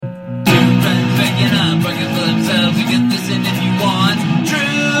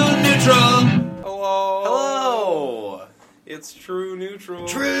True Neutral.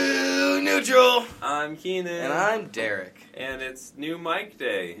 True Neutral! I'm Keenan. And I'm Derek. And it's New Mic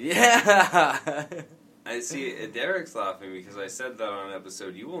Day. Yeah! I see Derek's laughing because I said that on an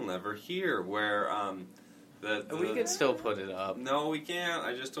episode you will never hear where, we could still put it up. No, we can't.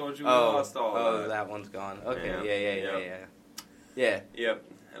 I just told you we lost all that. Oh, that one's gone. Okay, yeah. Yep.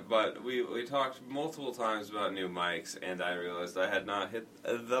 But we talked multiple times about new mics, and I realized I had not hit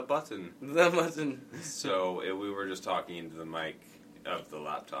the button. The button. So we were just talking into the mic of the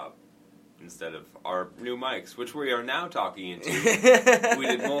laptop instead of our new mics, which we are now talking into. We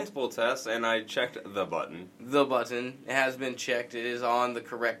did multiple tests, and I checked the button. The button. It has been checked. It is on the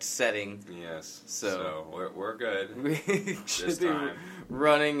correct setting. Yes. So we're good. We should be time.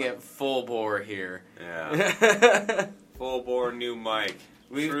 running at full bore here. Yeah. Full bore new mic.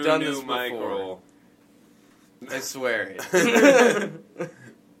 We've True done new this mic before. roll. I swear it.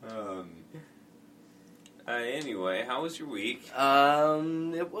 Anyway, how was your week?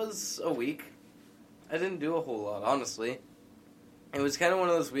 It was a week. I didn't do a whole lot, honestly. It was kind of one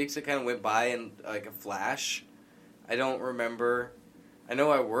of those weeks that kind of went by in like a flash. I don't remember. I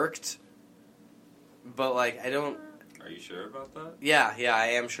know I worked, but like I don't. Are you sure about that? Yeah,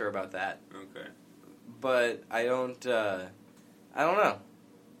 I am sure about that. Okay. But I don't know. I don't know.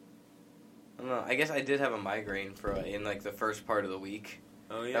 I guess I did have a migraine in like the first part of the week.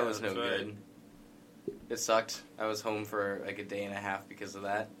 Oh yeah, that was no right. good. It sucked. I was home for like a day and a half because of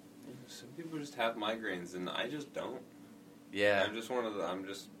that. Some people just have migraines, and I just don't. Yeah. I'm just part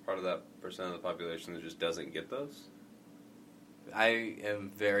of that percent of the population that just doesn't get those. I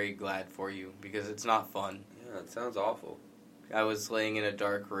am very glad for you because it's not fun. Yeah, it sounds awful. I was laying in a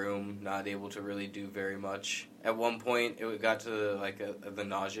dark room, not able to really do very much. At one point, it got to like the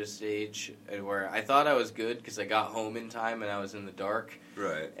nausea stage where I thought I was good because I got home in time and I was in the dark.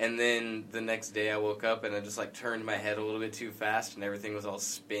 Right. And then the next day I woke up and I just like turned my head a little bit too fast and everything was all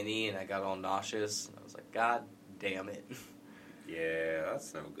spinny and I got all nauseous. I was like, God damn it. Yeah,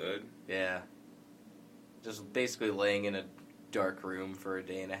 that's no good. Yeah. Just basically laying in a dark room for a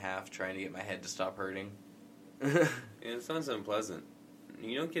day and a half trying to get my head to stop hurting. Yeah, it sounds unpleasant.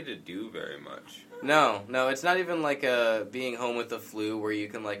 You don't get to do very much. No, it's not even like being home with the flu where you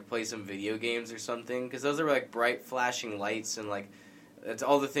can like play some video games or something, because those are like bright flashing lights and like it's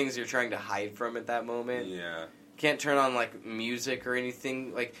all the things you're trying to hide from at that moment. Yeah. Can't turn on like music or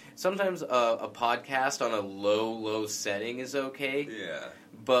anything. Like sometimes a podcast on a low setting is okay. Yeah.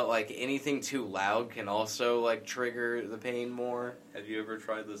 But like anything too loud can also like trigger the pain more. Have you ever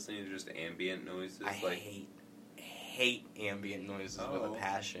tried listening to just ambient noises? I hate ambient noises with a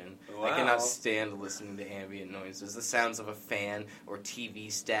passion. Wow. I cannot stand listening to ambient noises. The sounds of a fan or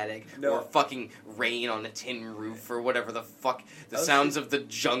TV static or fucking rain on a tin roof or whatever the fuck. The sounds of the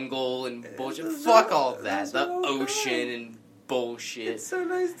jungle and bullshit. Fuck all of that. The ocean and bullshit. It's so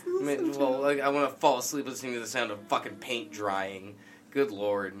nice to listen to. Well, like, I want to fall asleep listening to the sound of fucking paint drying. Good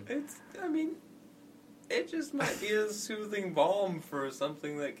lord. It just might be a soothing balm for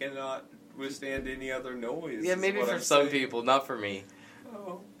something that cannot withstand any other noise. Yeah, maybe for some people, not for me.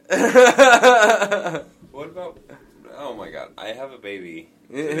 Oh. What about... Oh my god, I have a baby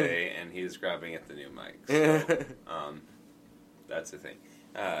today, and he's grabbing at the new mic. So, that's the thing.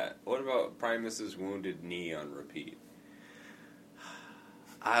 What about Primus's Wounded Knee on repeat?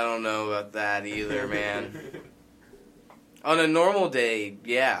 I don't know about that either, man. On a normal day,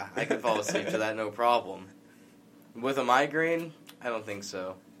 yeah, I could fall asleep to that, no problem. With a migraine, I don't think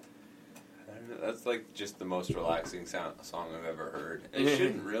so. That's like just the most relaxing song I've ever heard. It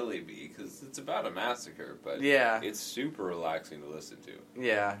shouldn't really be because it's about a massacre, but yeah, it's super relaxing to listen to.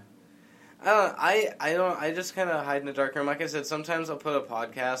 Yeah, I just kind of hide in a dark room. Like I said, sometimes I'll put a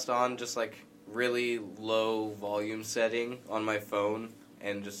podcast on, just like really low volume setting on my phone,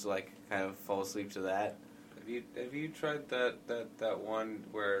 and just like kind of fall asleep to that. Have you tried that one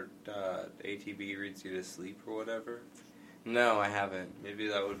where ATB reads you to sleep or whatever? No, I haven't. Maybe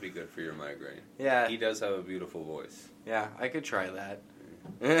that would be good for your migraine. Yeah. He does have a beautiful voice. Yeah, I could try that.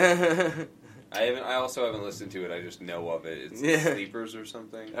 I also haven't listened to it. I just know of it. It's Sleepers or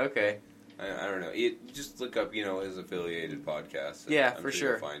something. Okay. I don't know. Just look up, his affiliated podcast. Yeah, I'm for sure.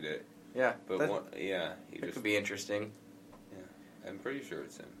 sure. You'll find it. Yeah. But it could be interesting. Yeah, I'm pretty sure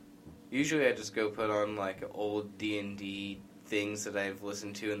it's him. Usually I just go put on like old D&D things that I've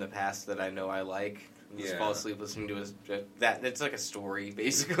listened to in the past that I know I like. Just fall asleep listening to that. It's like a story,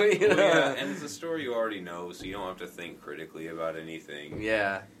 basically. Well, yeah, and it's a story you already know, so you don't have to think critically about anything.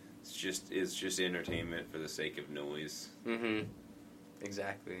 Yeah. It's just entertainment for the sake of noise. Mm-hmm.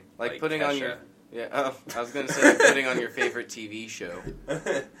 Exactly. Like putting Kesha. On your... Yeah, oh, I was going to say like putting on your favorite TV show.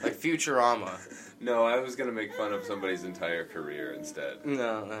 Like Futurama. No, I was going to make fun of somebody's entire career instead.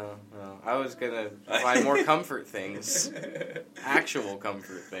 No. I was going to find more comfort things. Actual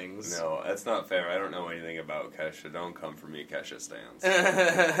comfort things. No, that's not fair. I don't know anything about Kesha. Don't come for me, Kesha stands.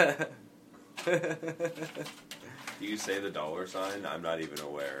 Do you say the $? I'm not even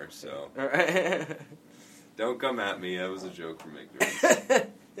aware, so... Don't come at me. That was a joke from ignorance.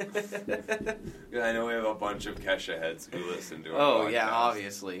 I know we have a bunch of Kesha heads who listen to our podcast. Oh, yeah,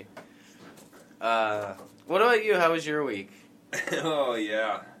 obviously. What about you? How was your week? Oh,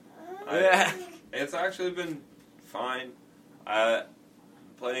 yeah. It's actually been fine.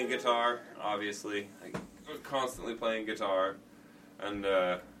 Playing guitar, obviously. Constantly playing guitar. And,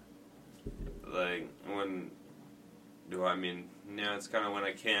 it's kind of when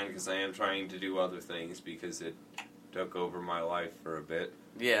I can, because I am trying to do other things, because it took over my life for a bit.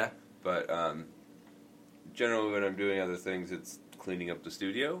 Yeah. But, generally when I'm doing other things, it's cleaning up the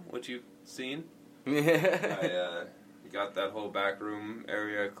studio, which you've seen. I got that whole back room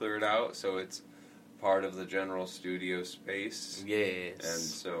area cleared out, so it's part of the general studio space. Yes. And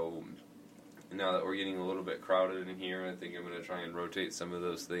so, now that we're getting a little bit crowded in here, I think I'm going to try and rotate some of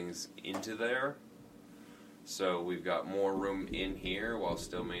those things into there. So we've got more room in here while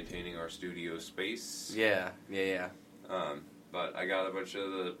still maintaining our studio space. Yeah. But I got a bunch of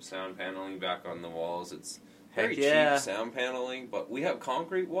the sound paneling back on the walls. It's very cheap sound paneling, but we have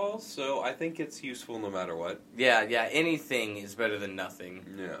concrete walls, so I think it's useful no matter what. Yeah, anything is better than nothing.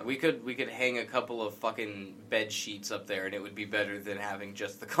 Yeah. We could hang a couple of fucking bed sheets up there and it would be better than having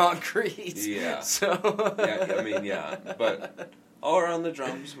just the concrete. Yeah. So But all around the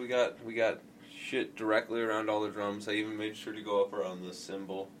drums, we got shit directly around all the drums. I even made sure to go up around the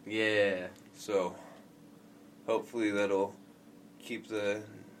cymbal. Yeah. So hopefully that'll keep the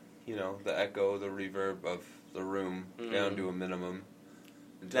echo, the reverb of the room down to a minimum.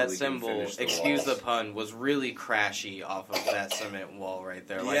 That cymbal, excuse the pun, was really crashy off of that cement wall right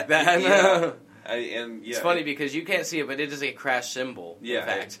there, like that. Yeah. It's funny because you can't see it, but it is a crash cymbal. Yeah, in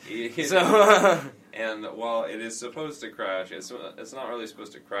fact. So. And while it is supposed to crash, it's not really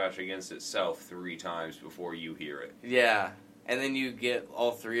supposed to crash against itself 3 times before you hear it. Yeah. And then you get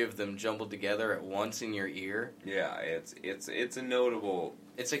all 3 of them jumbled together at once in your ear. Yeah, it's a notable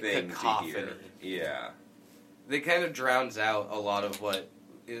It's a thing cacophony. to hear. Yeah. It kind of drowns out a lot of what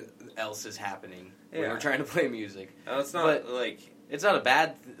else is happening when we're trying to play music. It's not it's not a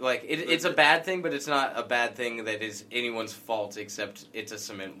bad it's a bad thing, but it's not a bad thing that is anyone's fault except it's a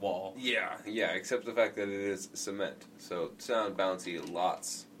cement wall. Yeah, except the fact that it is cement. So sound bouncy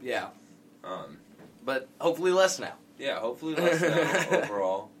lots. Yeah. But hopefully less now. Yeah, hopefully less now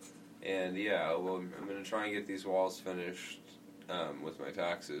overall. And I'm going to try and get these walls finished with my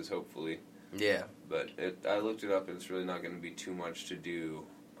taxes, hopefully. Yeah. But I looked it up, and it's really not going to be too much to do.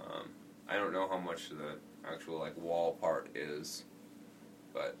 I don't know how much the actual wall part is,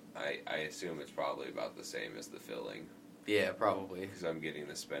 but I assume it's probably about the same as the filling. Yeah, probably. Because I'm getting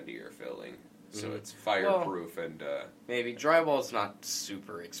the spendier filling. So it's fireproof and... maybe. Drywall's not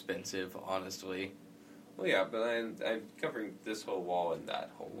super expensive, honestly. Well, yeah, but I'm covering this whole wall and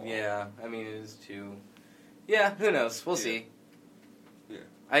that whole wall. Yeah, I mean, it is too... Yeah, who knows? We'll see. Yeah.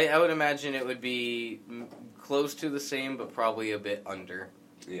 I would imagine it would be close to the same, but probably a bit under.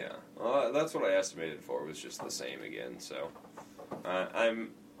 Yeah. Well, that's what I estimated for, was just the same again, so...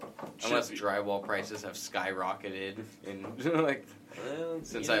 Unless drywall prices have skyrocketed in,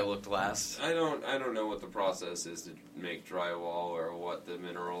 since I looked last. I don't know what the process is to make drywall or what the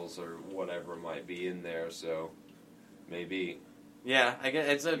minerals or whatever might be in there, so maybe. Yeah, I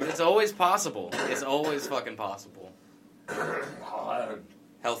guess it's always possible. It's always fucking possible.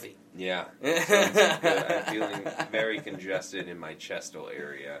 Healthy. Yeah. I'm feeling very congested in my chestal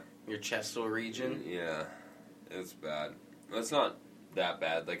area. Your chestal region? Yeah. It's bad. Well, it's not that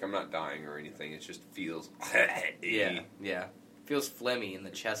bad. I'm not dying or anything. It just feels... Yeah. Feels phlegmy in the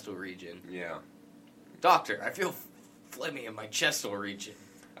chestal region. Yeah. Doctor, I feel phlegmy in my chestal region.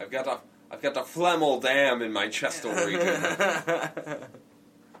 I've got a phlegmal dam in my chestal region.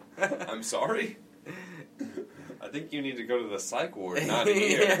 I'm sorry? I think you need to go to the psych ward, not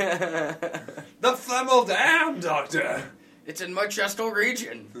here. The phlegmal dam, doctor! It's in my chestal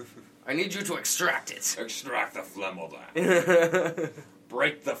region. I need you to extract it. Extract the phlegmal dam.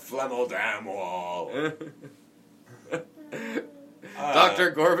 Break the phlegmal dam wall.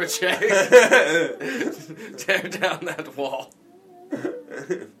 Dr. Gorbachev, tear down that wall.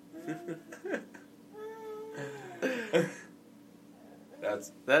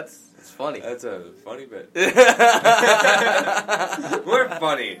 That's funny. That's a funny bit. We're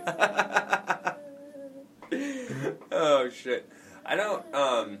funny. shit. I don't,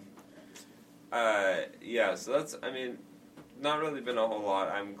 yeah, so that's, I mean, not really been a whole lot.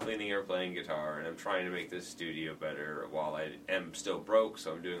 I'm cleaning or playing guitar, and I'm trying to make this studio better while I am still broke,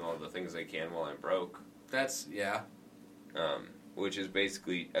 so I'm doing all the things I can while I'm broke. That's, yeah. Which is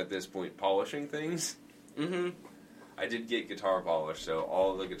basically, at this point, polishing things. Mm-hmm. I did get guitar polish, so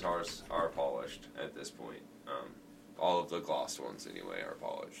all of the guitars are polished at this point. All of the glossed ones, anyway, are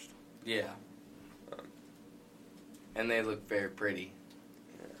polished. Yeah. And they look very pretty.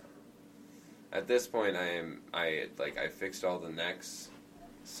 Yeah. At this point, I fixed all the necks,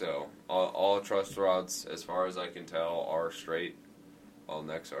 so all truss rods, as far as I can tell, are straight. All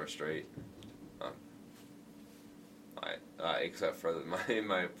necks are straight. Except for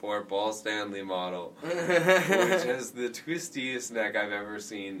my poor Paul Stanley model, which has the twistiest neck I've ever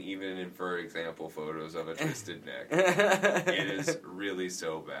seen, even for example photos of a twisted neck. It is really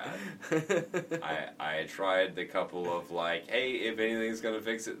so bad. I tried the couple of hey, if anything's gonna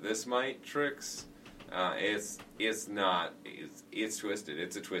fix it, this might tricks. It's not. It's twisted.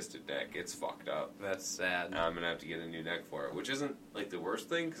 It's a twisted neck. It's fucked up. That's sad. I'm gonna have to get a new neck for it, which isn't the worst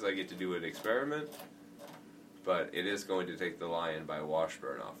thing because I get to do an experiment. But it is going to take the lion by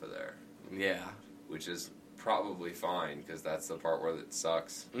Washburn off of there. Yeah. Which is probably fine, because that's the part where it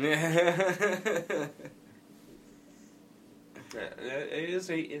sucks. It's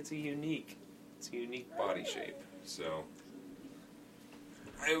a unique body shape. So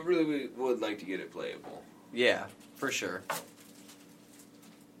I really would like to get it playable. Yeah, for sure.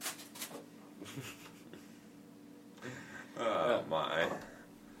 Oh my.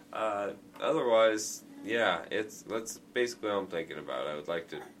 Otherwise, yeah, that's basically what I'm thinking about. I would like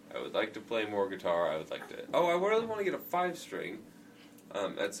to play more guitar. I really want to get a 5-string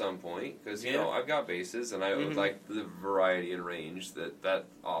at some point because I've got basses and I would like the variety and range that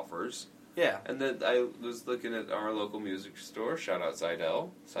offers. Yeah. And then I was looking at our local music store. Shout out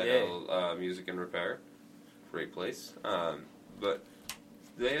Seidel Music and Repair, great place. But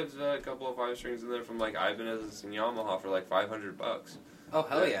they have a couple of 5-strings in there from Ibanez and Yamaha for $500. Oh,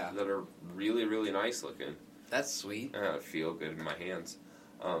 hell yeah. That are really, really nice looking. That's sweet. Feel good in my hands.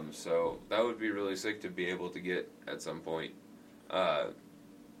 So that would be really sick to be able to get at some point. But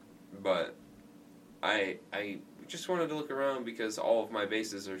I just wanted to look around because all of my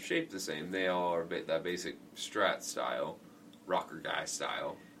basses are shaped the same. They all are that basic Strat style, rocker guy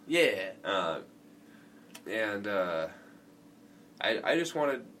style. Yeah. I just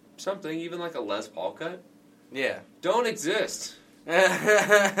wanted something, even like a Les Paul cut. Yeah. Don't exist. Not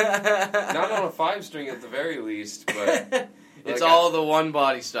on a 5-string at the very least, but it's all the one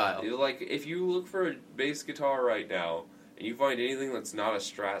body style. If you look for a bass guitar right now and you find anything that's not a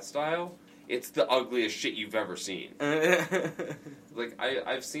Strat style, it's the ugliest shit you've ever seen.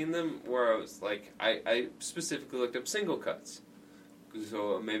 I've seen them where I was I specifically looked up single cuts,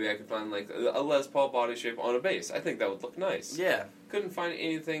 so maybe I could find a Les Paul body shape on a bass. I think that would look nice. Yeah. Couldn't find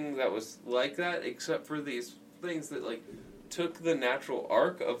anything that was like that except for these things that took the natural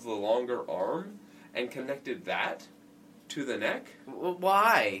arc of the longer arm and connected that to the neck.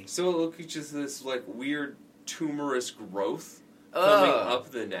 Why? So it looked just this weird tumorous growth coming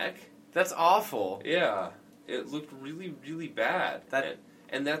up the neck. That's awful. Yeah, it looked really, really bad.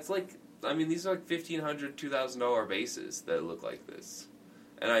 And that's these are $1,500, $2,000 basses that look like this,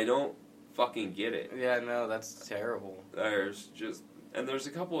 and I don't fucking get it. Yeah, no, that's terrible. There's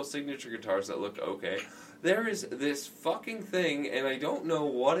a couple of signature guitars that look okay. There is this fucking thing, and I don't know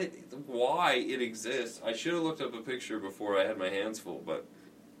why it exists. I should have looked up a picture before I had my hands full, but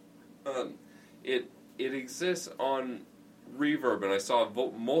it exists on Reverb, and I saw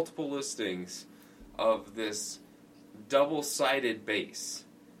multiple listings of this double-sided bass.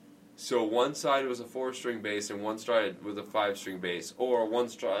 So one side was a 4-string bass, and one side was a 5-string bass, or one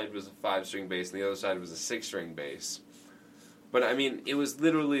side was a 5-string bass, and the other side was a 6-string bass. But I mean, it was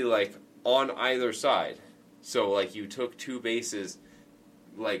literally on either side. So, you took two basses,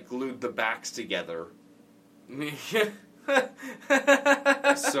 glued the backs together.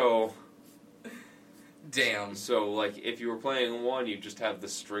 So... Damn. So, if you were playing one, you'd just have the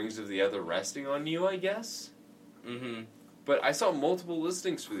strings of the other resting on you, I guess? Mm-hmm. But I saw multiple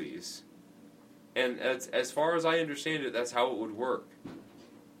listings for these. And as far as I understand it, that's how it would work.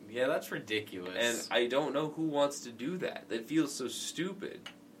 Yeah, that's ridiculous. And I don't know who wants to do that. That feels so stupid.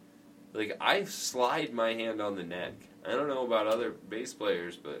 I slide my hand on the neck. I don't know about other bass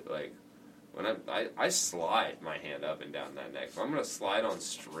players, but when I slide my hand up and down that neck. If I'm gonna slide on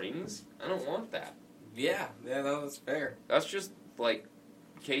strings, I don't want that. Yeah, no, that's fair. That's just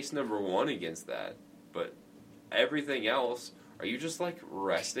case number one against that. But everything else, Are you just like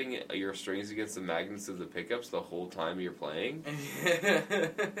resting your strings against the magnets of the pickups the whole time you're playing?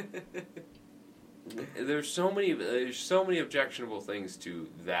 There's so many objectionable things to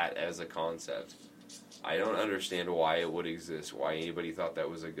that as a concept. I don't understand why it would exist. Why anybody thought that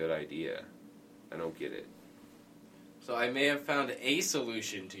was a good idea. I don't get it. So I may have found a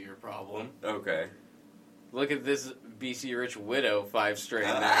solution to your problem. Okay. Look at this BC Rich Widow 5-string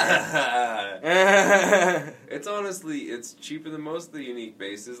there. It's cheaper than most of the unique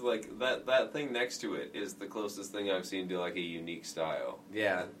bases. Like, that thing next to it is the closest thing I've seen to, like, a unique style.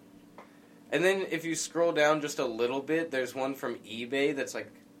 Yeah. And then if you scroll down just a little bit, there's one from eBay that's,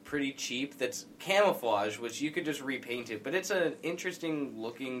 like, pretty cheap that's camouflage, which you could just repaint it. But it's an interesting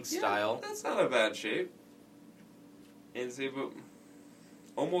looking style. Yeah, that's not a bad shape. And see, but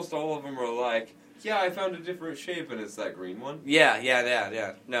almost all of them are like, yeah, I found a different shape, and it's that green one. Yeah.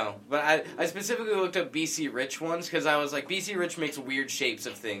 No. But I specifically looked up BC Rich ones, because I was like, BC Rich makes weird shapes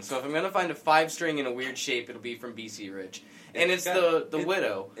of things. So if I'm going to find a 5-string in a weird shape, it'll be from BC Rich. And it's the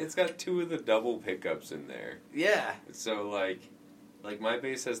Widow. It's got 2 of the double pickups in there. Yeah. So, like my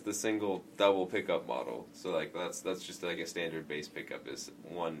bass has the single double pickup model. So, like, that's just like a standard bass pickup is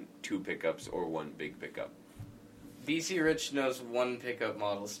 2 pickups or 1 big pickup. BC Rich knows 1 pickup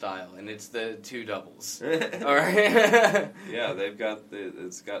model style, and it's the 2 doubles. All right. Yeah,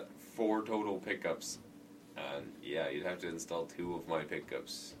 it's got 4 total pickups, and yeah, you'd have to install 2 of my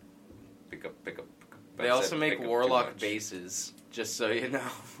pickups. Pickup. They also make Warlock basses, just so you know.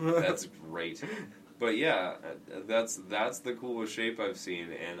 That's great. But yeah, that's the coolest shape I've seen,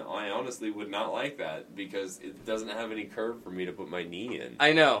 and I honestly would not like that because it doesn't have any curve for me to put my knee in.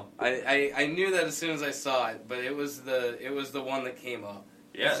 I know. I knew that as soon as I saw it, but it was the one that came up.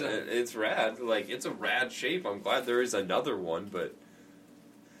 Yeah, it's rad. Like, it's a rad shape. I'm glad there is another one, but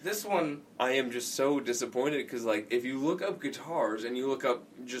this one, I am just so disappointed because, like, if you look up guitars and you look up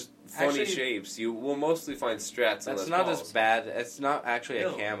just funny shapes, you will mostly find Strats. That's not as bad. It's not actually a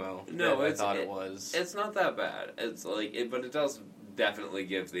camo. No, I thought it was. It's not that bad. It's like, but it does definitely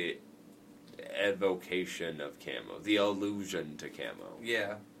give the evocation of camo, the illusion to camo. Yeah, I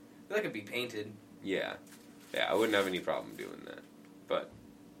feel like it'd be painted. Yeah, I wouldn't have any problem doing that, but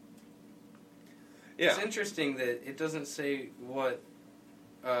yeah, it's interesting that it doesn't say what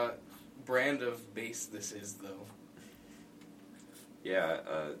brand of bass this is, though. Yeah.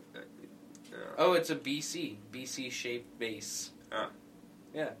 Oh, it's a BC shaped bass. Ah.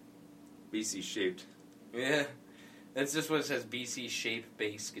 Yeah. BC shaped. Yeah. That's just what it says, BC shaped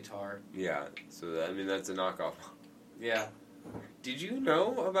bass guitar. Yeah. So I mean that's a knockoff. Yeah. Did you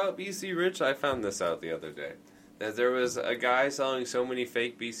know about BC Rich? I found this out the other day. That there was a guy selling so many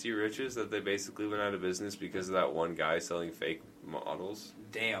fake BC Riches that they basically went out of business because of that one guy selling fake models.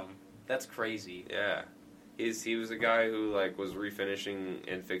 Damn, that's crazy. Yeah, he was a guy who like was refinishing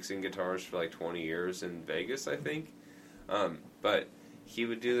and fixing guitars for like 20 years in Vegas, I think. But he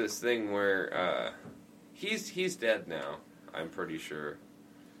would do this thing where he's dead now, I'm pretty sure.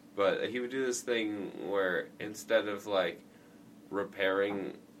 But he would do this thing where instead of like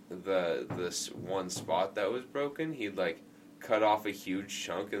repairing this one spot that was broken, he'd like cut off a huge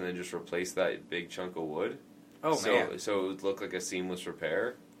chunk and then just replace that big chunk of wood. Oh, man. So it would look like a seamless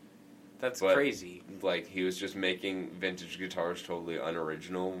repair. That's crazy. Like, he was just making vintage guitars totally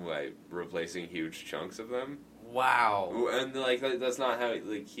unoriginal by replacing huge chunks of them. Wow. And, like, that's not how,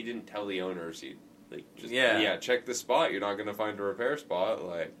 like, he didn't tell the owners. He, like, just, check the spot. You're not going to find a repair spot,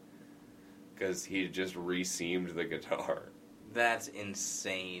 like, because he just re-seamed the guitar. That's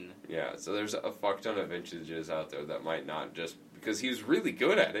insane. Yeah, so there's a fuck ton of vintages out there that might not just... Because he was really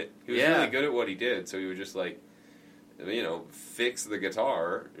good at it. He was really good at what he did, so he would just, like, fix the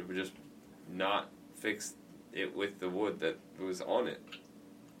guitar. It would just not fix it with the wood that was on it.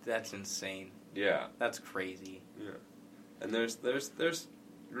 That's insane. Yeah. That's crazy. Yeah. And there's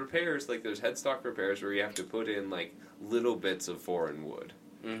repairs, like there's headstock repairs where you have to put in, like, little bits of foreign wood.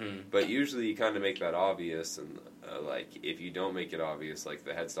 Mm-hmm. But usually you kind of make that obvious, and, like, if you don't make it obvious, like,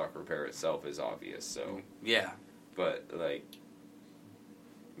 the headstock repair itself is obvious, so... Yeah. But, like...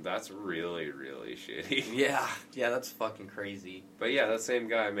 That's really, really shitty. Yeah, that's fucking crazy. But yeah, that same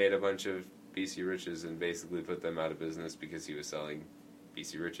guy made a bunch of BC Riches and basically put them out of business because he was selling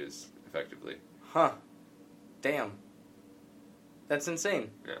BC Riches, effectively. Huh. Damn. That's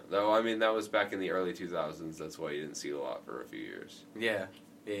insane. Yeah, though, I mean, that was back in the early 2000s. That's why you didn't see a lot for a few years. Yeah.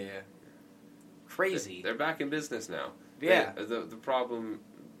 Crazy. They're back in business now. Yeah. The problem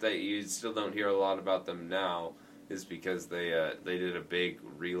that you still don't hear a lot about them now is because they did a big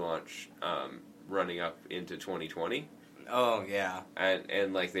relaunch running up into 2020. Oh yeah,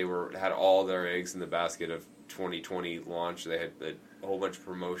 and like they had all their eggs in the basket of 2020 launch, they had a whole bunch of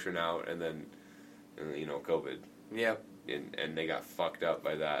promotion out, and then COVID. Yep. And they got fucked up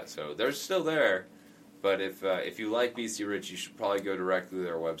by that. So they're still there. But if you like BC Rich, you should probably go directly to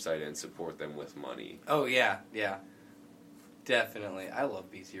their website and support them with money. Oh, yeah. Definitely. I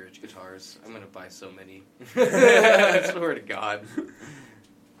love BC Rich guitars. I'm going to buy so many. I swear to God.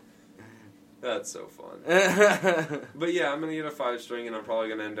 That's so fun. But yeah, I'm going to get a 5-string, and I'm probably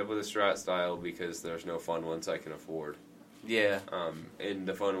going to end up with a Strat style because there's no fun ones I can afford. Yeah. And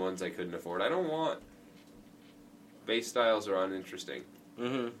the fun ones I couldn't afford. I don't want... Bass styles are uninteresting.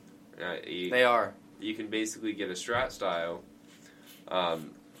 Mm-hmm. They are. You can basically get a Strat style, a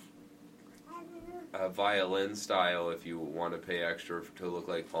violin style if you want to pay extra to look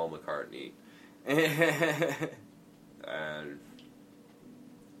like Paul McCartney, and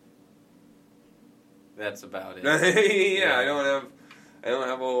that's about it. Yeah, I don't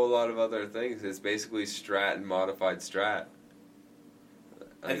have a whole lot of other things. It's basically Strat and modified Strat.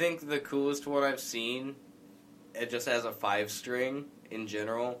 I think the coolest one I've seen, it just as a 5-string in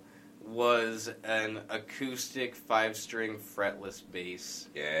general, was an acoustic 5-string fretless bass.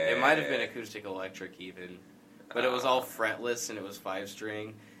 Yeah. It might have been acoustic electric even. But it was all fretless and it was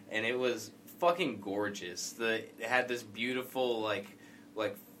 5-string. And it was fucking gorgeous. It had this beautiful like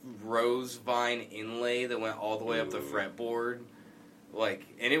rose vine inlay that went all the way up the fretboard.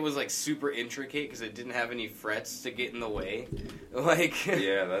 And it was super intricate because it didn't have any frets to get in the way.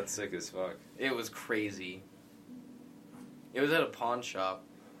 Yeah, that's sick as fuck. It was crazy. It was at a pawn shop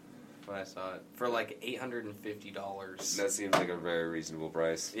when I saw it for $850. That seems like a very reasonable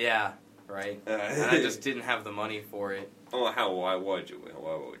price. Yeah, right. And I just didn't have the money for it. Oh, why would you?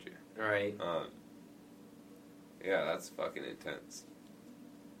 Why would you? Right. Yeah, that's fucking intense.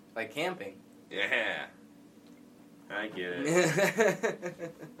 Like camping. Yeah. I get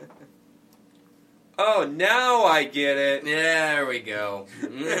it. Oh, now I get it. Yeah, there we go.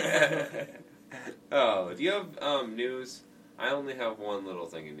 Oh, do you have news? I only have one little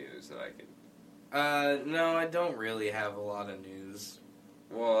thing of news that I can... No, I don't really have a lot of news.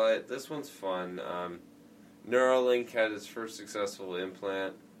 Well, this one's fun. Neuralink had its first successful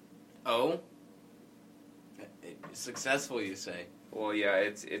implant. Oh? Successful, you say? Well, yeah,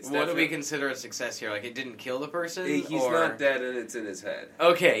 it's what do we consider a success here? It didn't kill the person? He's not dead and it's in his head.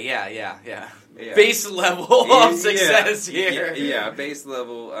 Okay, yeah. Base level of success here. Yeah, base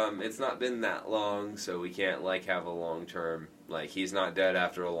level. It's not been that long, so we can't, have a long-term, he's not dead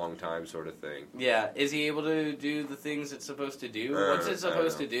after a long time sort of thing. Yeah, is he able to do the things it's supposed to do? What's it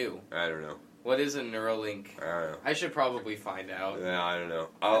supposed to do? I don't know. What is a Neuralink? I don't know. I should probably find out. Yeah, I don't know.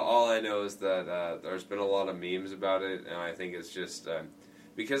 All I know is that there's been a lot of memes about it, and I think it's just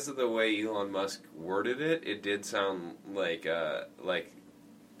because of the way Elon Musk worded it. It did sound like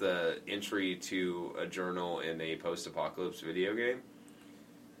the entry to a journal in a post-apocalypse video game.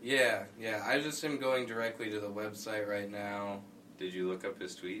 Yeah. I just am going directly to the website right now. Did you look up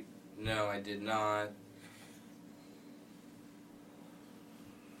his tweet? No, I did not.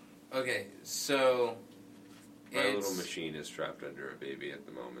 Okay, so... My little machine is trapped under a baby at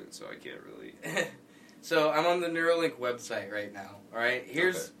the moment, so I can't really... So, I'm on the Neuralink website right now, alright?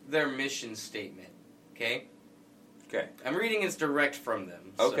 Here's their mission statement, okay? Okay. I'm reading it direct from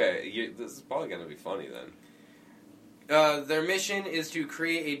them. Okay, this is probably going to be funny then. Their mission is to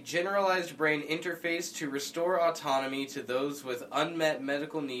create a generalized brain interface to restore autonomy to those with unmet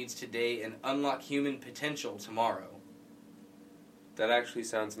medical needs today and unlock human potential tomorrow. That actually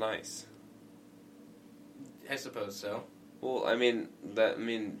sounds nice. I suppose so. Well,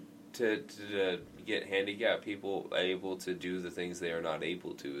 to get handicapped people able to do the things they are not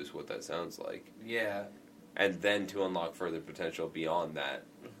able to is what that sounds like. Yeah. And then to unlock further potential beyond that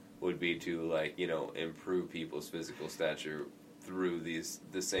would be to, improve people's physical stature through the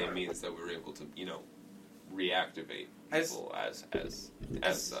same means that we're able to, reactivate people as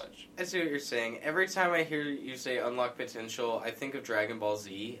such. I see what you're saying. Every time I hear you say unlock potential, I think of Dragon Ball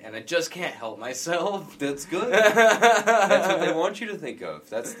Z, and I just can't help myself. That's good. That's what they want you to think of.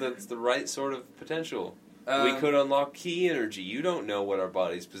 That's the right sort of potential. We could unlock ki energy. You don't know what our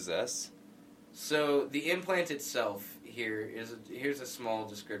bodies possess. So the implant itself here's a small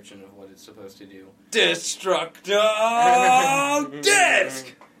description of what it's supposed to do. Destructo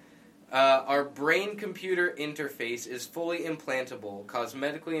disc. Our brain-computer interface is fully implantable,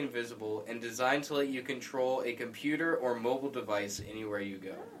 cosmetically invisible, and designed to let you control a computer or mobile device anywhere you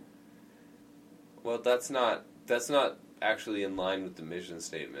go. Well, that's not actually in line with the mission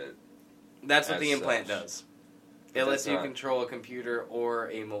statement. That's what the implant does. It lets you control a computer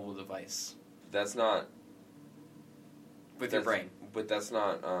or a mobile device. That's not... With your brain. But that's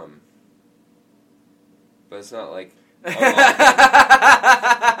not... but it's not like...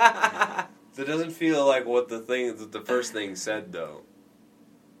 That doesn't feel like what the first thing said, though.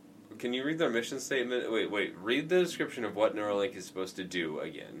 Can you read their mission statement? Wait. Read the description of what Neuralink is supposed to do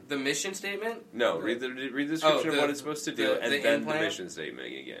again. The mission statement? No, read the description of what it's supposed to do, and then the mission statement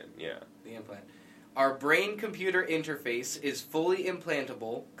again. Yeah. The implant. Our brain-computer interface is fully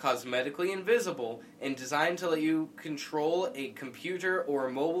implantable, cosmetically invisible, and designed to let you control a computer or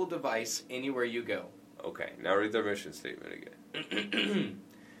a mobile device anywhere you go. Okay, now read their mission statement again.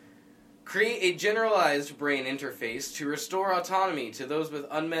 Create a generalized brain interface to restore autonomy to those with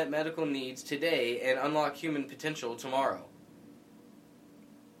unmet medical needs today and unlock human potential tomorrow.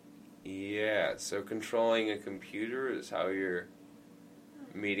 Yeah, so controlling a computer is how you're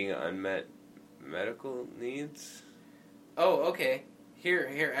meeting unmet medical needs? Oh, okay.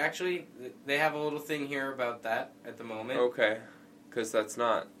 Here, actually, they have a little thing here about that at the moment. Okay, because that's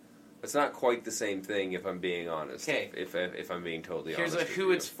not quite the same thing, if I'm being honest. Okay. If I'm being totally honest. Here's a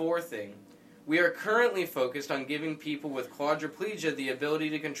who it's for thing. We are currently focused on giving people with quadriplegia the ability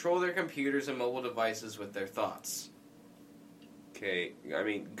to control their computers and mobile devices with their thoughts. Okay, I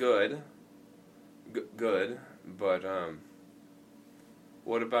mean, good, but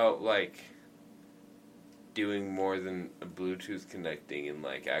what about like doing more than a Bluetooth connecting and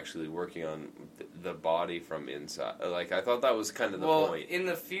like actually working on the body from inside? Like, I thought that was kind of the point. In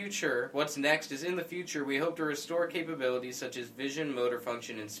the future, what's next is in the future we hope to restore capabilities such as vision, motor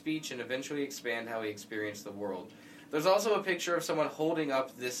function, and speech, and eventually expand how we experience the world. There's also a picture of someone holding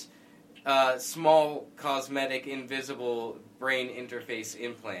up this small, cosmetic, invisible brain interface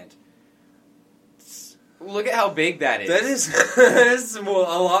implant. Look at how big that is. That is a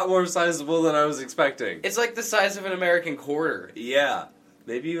lot more sizable than I was expecting. It's like the size of an American quarter. Yeah.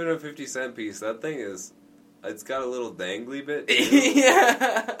 Maybe even a 50-cent piece. That thing is... It's got a little dangly bit, too.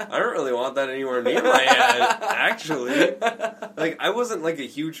 Yeah. I don't really want that anywhere near my head, actually. Like, I wasn't, like, a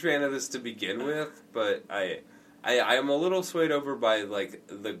huge fan of this to begin with, but I am a little swayed over by, like,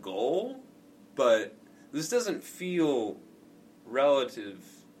 the goal, but this doesn't feel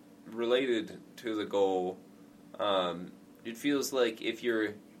related to the goal. It feels like if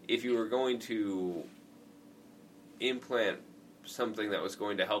you were going to implant something that was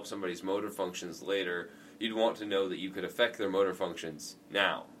going to help somebody's motor functions later, you'd want to know that you could affect their motor functions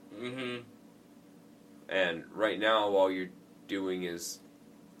now. Mm-hmm. And right now, all you're doing is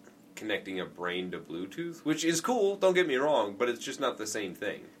connecting a brain to Bluetooth, which is cool, don't get me wrong, but it's just not the same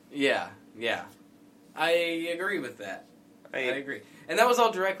thing. Yeah. I agree with that. I agree. And that was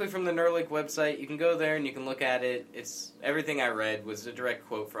all directly from the Neuralink website. You can go there and you can look at it. It's everything I read was a direct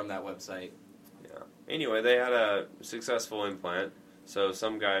quote from that website. Yeah. Anyway, they had a successful implant, so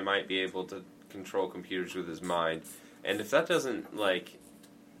some guy might be able to control computers with his mind. And if that doesn't, like,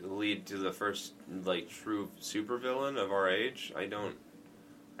 lead to the first, like, true supervillain of our age, I'm going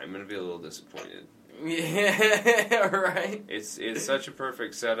to be a little disappointed. Yeah, right. It's such a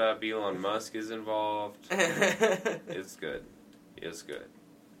perfect setup. Elon Musk is involved. It's good. It's good.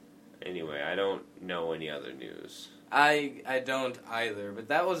 Anyway, I don't know any other news. I don't either, but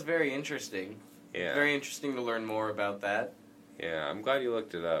that was very interesting. Yeah. Very interesting to learn more about that. Yeah, I'm glad you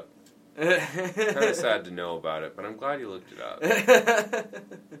looked it up. Kind of sad to know about it, but I'm glad you looked it up.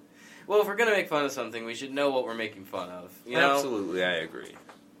 Well, if we're going to make fun of something, we should know what we're making fun of. You know? Absolutely, I agree.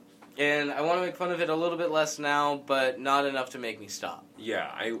 And I want to make fun of it a little bit less now, but not enough to make me stop.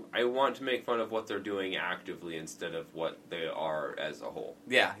 Yeah, I want to make fun of what they're doing actively instead of what they are as a whole.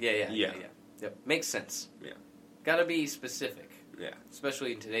 Yeah. Yep. Makes sense. Yeah. Gotta be specific. Yeah.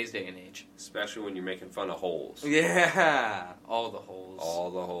 Especially in today's day and age. Especially when you're making fun of holes. Yeah. All the holes. All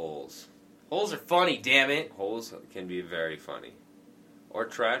the holes. Holes are funny, damn it. Holes can be very funny. Or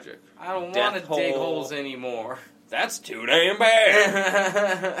tragic. I don't want to dig holes anymore. That's too damn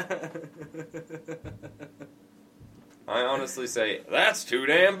bad. I honestly say, that's too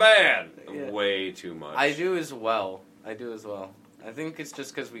damn bad. Yeah. Way too much. I do as well. I think it's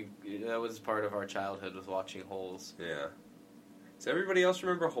just because that was part of our childhood, was watching Holes. Yeah. Does everybody else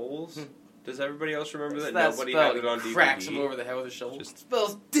remember Holes? Does everybody else remember that nobody spell, had it on DVD? Cracks him over the head with a shovel. Just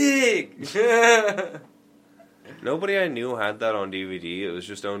spells dig! Nobody I knew had that on DVD. It was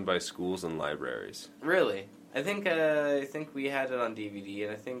just owned by schools and libraries. Really? I think we had it on DVD,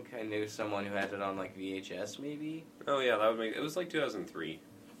 and I think I knew someone who had it on, like, VHS, maybe? Oh, yeah, that would make... It was, like, 2003.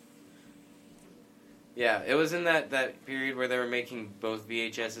 Yeah, it was in that period where they were making both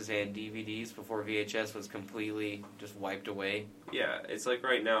VHSs and DVDs before VHS was completely just wiped away. Yeah, it's like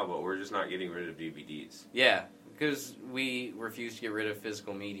right now, but we're just not getting rid of DVDs. Yeah, because we refuse to get rid of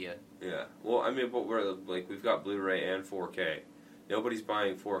physical media. Yeah, well, I mean, but we've got Blu-ray and 4K. nobody's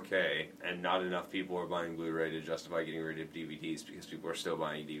buying 4K, and not enough people are buying Blu-ray to justify getting rid of DVDs because people are still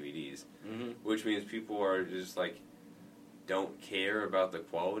buying DVDs. Mm-hmm. Which means people are just like, don't care about the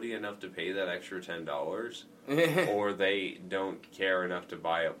quality enough to pay that extra $10, or they don't care enough to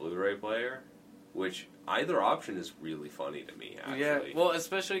buy a Blu-ray player, which either option is really funny to me, actually. Yeah, well,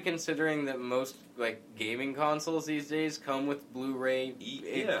 especially considering that most, like, gaming consoles these days come with Blu-ray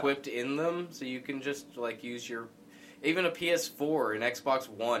equipped in them, so you can just, like, use your... Even a PS4 and Xbox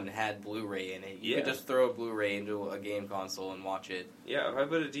One had Blu-ray in it. You could just throw a Blu-ray into a game console and watch it. Yeah, if I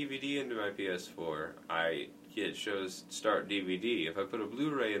put a DVD into my PS4, it shows Start DVD. If I put a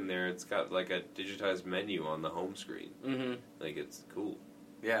Blu-ray in there, it's got, like, a digitized menu on the home screen. Mm-hmm. Like, it's cool.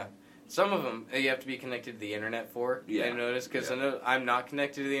 Yeah. Some of them you have to be connected to the internet for. Yeah. I noticed because I know I'm not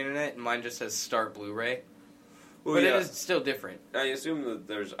connected to the internet, and mine just says Start Blu-ray. Well, but it is still different. I assume that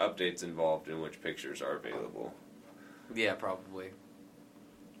there's updates involved in which pictures are available. Yeah, probably.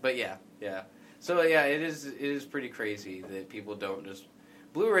 But yeah. So yeah, it is pretty crazy that people don't just...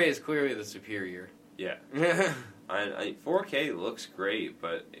 Blu-ray is clearly the superior. Yeah. 4K looks great,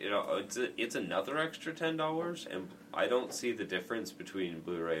 but it's another extra $10, and I don't see the difference between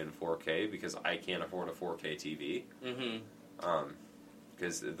Blu-ray and 4K because I can't afford a 4K TV. Mm-hmm.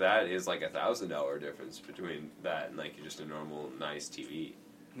 Because that is like $1,000 difference between that and like just a normal nice TV.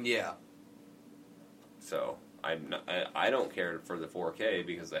 Yeah. So I don't care for the 4K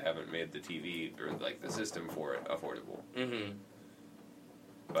because they haven't made the TV or like the system for it affordable. Mm-hmm.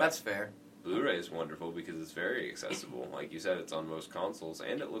 But that's fair. Blu-ray is wonderful because it's very accessible. Like you said, it's on most consoles,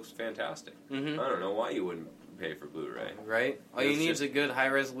 and it looks fantastic. Mm-hmm. I don't know why you wouldn't pay for Blu-ray. Right? All you need is a good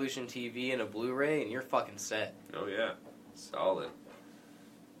high-resolution TV and a Blu-ray, and you're fucking set. Oh, yeah. Solid.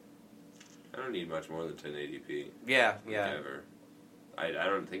 I don't need much more than 1080p. Yeah. Ever. I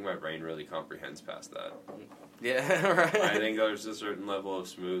don't think my brain really comprehends past that. Yeah, right. I think there's a certain level of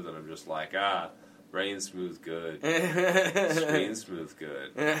smooth, and I'm just like, brain smooth good. Screen smooth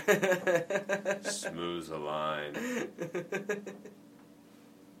good. Smooth a line.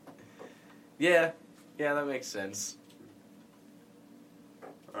 Yeah, that makes sense.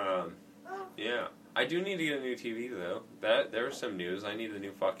 Yeah. I do need to get a new TV, though. There's some news. I need a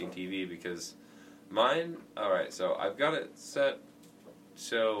new fucking TV because mine... Alright, so I've got it set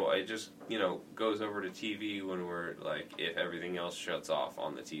so it just, goes over to TV when we're, like, if everything else shuts off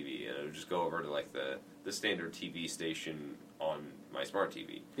on the TV. And it'll just go over to, like, the standard TV station on my smart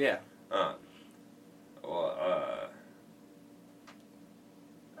TV. Yeah.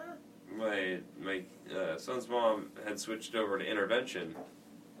 My son's mom had switched over to intervention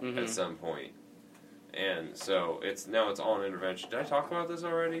at some point. And so it's on intervention. Did I talk about this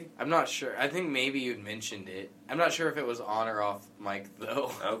already? I'm not sure. I think maybe you'd mentioned it. I'm not sure if it was on or off mic,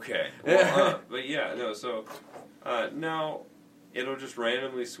 though. Okay. Well, but yeah, no, so now it'll just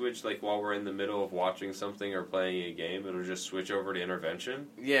randomly switch, like, while we're in the middle of watching something or playing a game, it'll just switch over to intervention.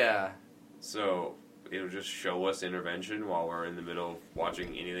 Yeah. So it'll just show us intervention while we're in the middle of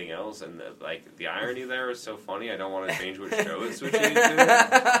watching anything else, and the irony there is so funny, I don't want to change which show it's switching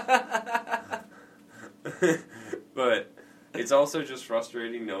to. But it's also just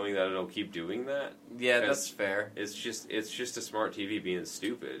frustrating knowing that it'll keep doing that. Yeah, that's fair. It's just a smart TV being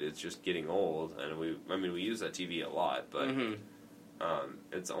stupid. It's just getting old, and we use that TV a lot, but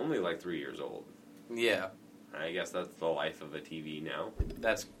it's only like 3 years old. Yeah. I guess that's the life of a TV now.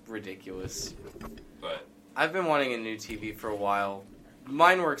 That's ridiculous. But I've been wanting a new TV for a while.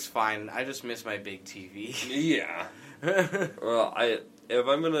 Mine works fine. I just miss my big TV. Yeah. Well, I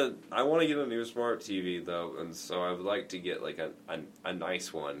want to get a new smart TV though, and so I would like to get like a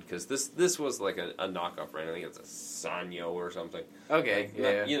nice one because this was like a knockoff brand. I think it's a Sanyo or something. Okay,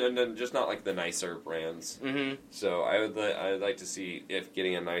 like, yeah. Just not like the nicer brands. Mm-hmm. So I'd like to see if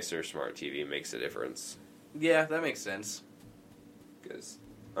getting a nicer smart TV makes a difference. Yeah, that makes sense. Because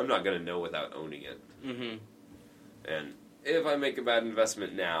I'm not gonna know without owning it. Mm-hmm. And if I make a bad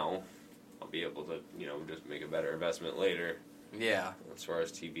investment now, I'll be able to just make a better investment later. Yeah. As far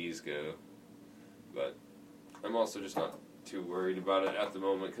as TVs go. But I'm also just not too worried about it at the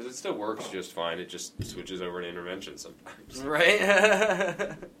moment because it still works just fine. It just switches over to intervention sometimes.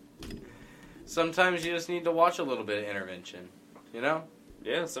 Right? Sometimes you just need to watch a little bit of intervention.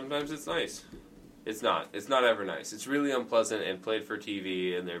 Yeah, sometimes it's nice. It's not. It's not ever nice. It's really unpleasant and played for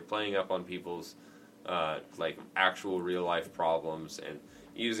TV, and they're playing up on people's actual real life problems and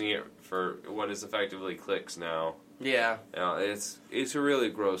using it for what is effectively clicks now. Yeah. It's a really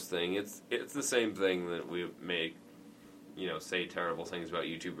gross thing. It's the same thing that we make, say terrible things about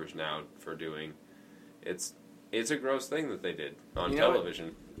YouTubers now for doing. It's a gross thing that they did on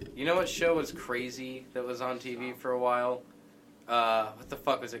television. You know what show was crazy that was on TV for a while? what the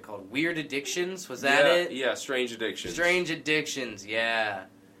fuck was it called? Weird Addictions? Was that it? Yeah, Strange Addictions. Strange Addictions, yeah.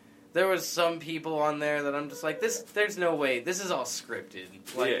 There was some people on there that I'm just like, there's no way. This is all scripted.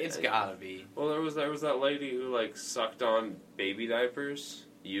 Like, it's gotta be. Well, there was that lady who, like, sucked on baby diapers.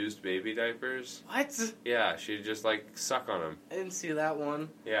 Used baby diapers. What? Yeah, she'd just, like, suck on them. I didn't see that one.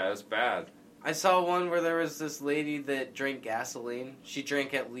 Yeah, it was bad. I saw one where there was this lady that drank gasoline. She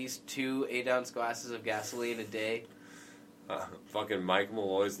drank at least 2 8-ounce glasses of gasoline a day. Fucking Mike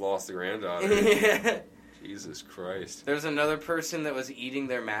Malloy's lost a granddaughter. Yeah. Jesus Christ. There's another person that was eating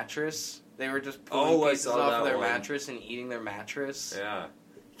their mattress. They were just pulling pieces off of their mattress and eating their mattress. Yeah.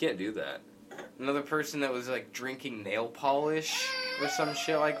 You can't do that. Another person that was, like, drinking nail polish or some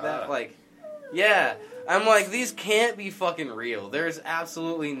shit like that. Like, yeah. I'm like, these can't be fucking real. There's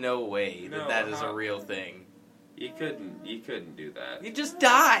absolutely no way that is a real thing. You couldn't do that. You just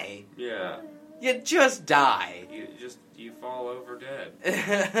die. Yeah. You just die. You fall over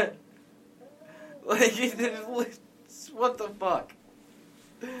dead. Like, what the fuck?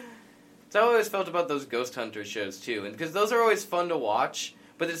 So I always felt about those ghost hunter shows, too. And because those are always fun to watch,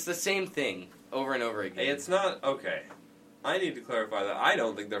 but it's the same thing over and over again. It's not... Okay. I need to clarify that I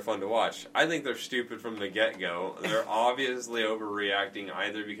don't think they're fun to watch. I think they're stupid from the get-go. They're obviously overreacting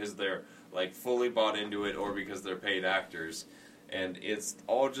either because they're, like, fully bought into it or because they're paid actors. And it's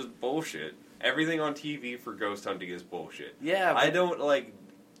all just bullshit. Everything on TV for ghost hunting is bullshit. Yeah, I don't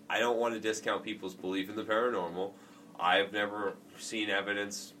want to discount people's belief in the paranormal. I've never seen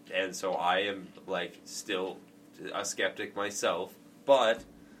evidence, and so I am, like, still a skeptic myself. But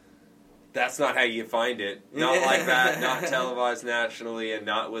that's not how you find it. Not like that, not televised nationally, and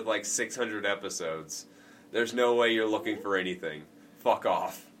not with, like, 600 episodes. There's no way you're looking for anything. Fuck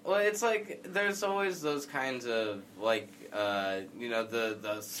off. Well, it's like, there's always those kinds of, like,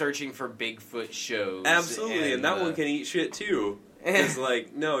 the searching for Bigfoot shows. Absolutely, and that one can eat shit, too. It's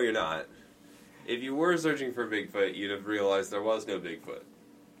like, no, you're not. If you were searching for Bigfoot, you'd have realized there was no Bigfoot.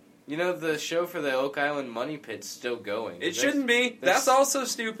 You know, the show for the Oak Island Money Pit's still going. It shouldn't be. That's also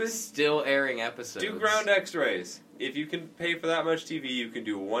stupid. Still airing episodes. Do ground x-rays. If you can pay for that much TV, you can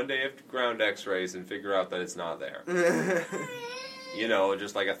do one day of ground x-rays and figure out that it's not there. You know,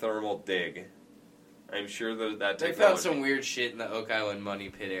 just like a thermal dig. I'm sure that they found some weird shit in the Oak Island Money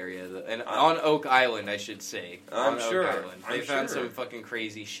Pit area. And on Oak Island, I should say. I'm sure. Oak Island. They found some fucking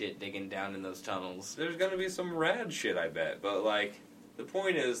crazy shit digging down in those tunnels. There's gonna be some rad shit, I bet. But, like, the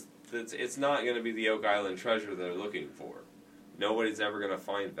point is that it's not gonna be the Oak Island treasure they're looking for. Nobody's ever gonna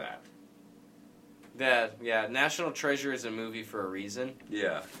find that. Yeah. National Treasure is a movie for a reason.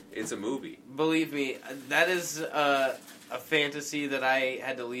 Yeah, it's a movie. Believe me, that is a fantasy that I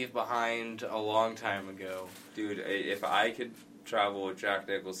had to leave behind a long time ago. Dude, if I could travel with Jack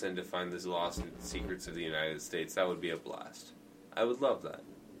Nicholson to find the lost secrets of the United States, that would be a blast. I would love that.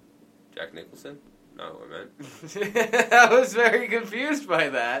 Jack Nicholson? Not what I meant. I was very confused by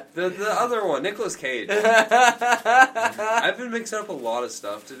that. The other one, Nicolas Cage. I've been mixing up a lot of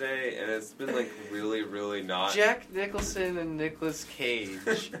stuff today, and it's been, like, really, really not... Jack Nicholson and Nicolas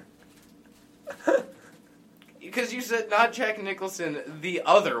Cage. Because you said not Jack Nicholson, the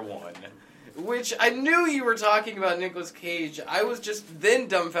other one. Which, I knew you were talking about Nicolas Cage. I was just then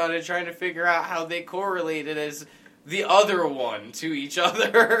dumbfounded trying to figure out how they correlated as the other one to each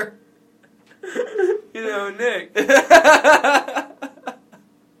other. You know, Nick. Because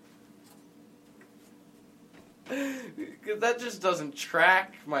that just doesn't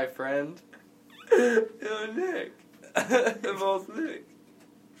track, my friend. You know, Nick. They're both Nick.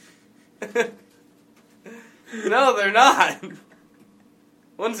 No, they're not.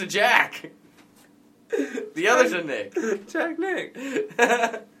 One's a Jack. The other's a Nick. Jack Nick.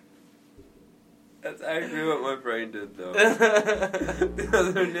 That's actually what my brain did, though. The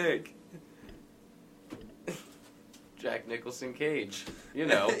other Nick. Jack Nicholson Cage. You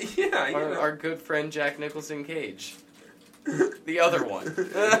know. Yeah, you know. Our good friend Jack Nicholson Cage. The other one.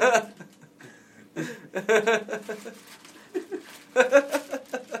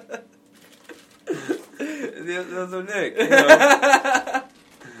 The other Nick. You know?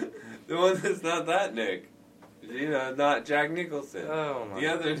 The one that's not that Nick. You know, not Jack Nicholson. Oh my. The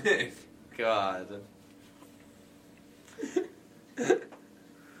other Nick. God.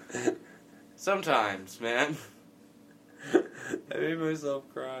 Sometimes, man. I made myself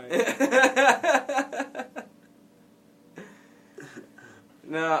cry.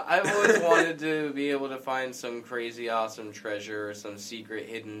 No, I've always wanted to be able to find some crazy awesome treasure or some secret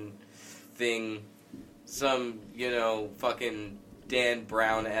hidden thing. Some, fucking Dan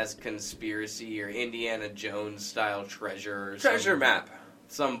Brown-esque conspiracy or Indiana Jones-style treasure. Or Treasure map.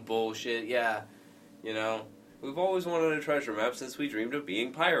 Some bullshit, yeah. We've always wanted a treasure map since we dreamed of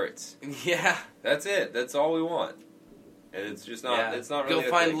being pirates. Yeah. That's it. That's all we want. And it's just not. Yeah. It's not really. Go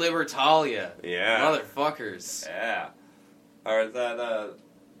find Libertalia. Yeah. Motherfuckers. Yeah. Or that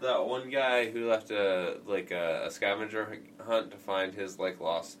one guy who left a scavenger hunt to find his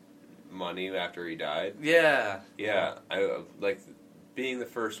lost money after he died. Yeah. Yeah. I like being the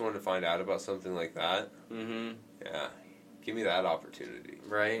first one to find out about something like that. Mm-hmm. Yeah. Give me that opportunity.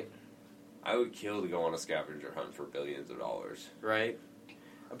 Right. I would kill to go on a scavenger hunt for billions of dollars. Right.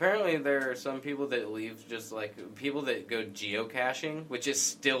 Apparently there are some people that leave just people that go geocaching, which is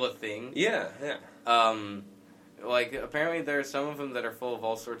still a thing. Yeah, yeah. Apparently there are some of them that are full of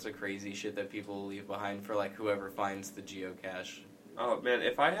all sorts of crazy shit that people leave behind for, whoever finds the geocache. Oh, man,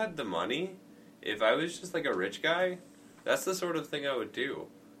 if I had the money, if I was just, a rich guy, that's the sort of thing I would do.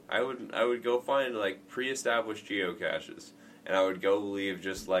 I would go find, pre-established geocaches, and I would go leave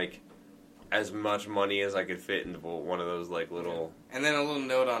just, as much money as I could fit into one of those, little... And then a little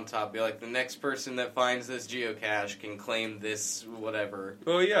note on top, be the next person that finds this geocache can claim this whatever.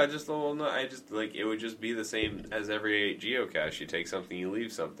 Well, yeah, it would just be the same as every geocache. You take something, you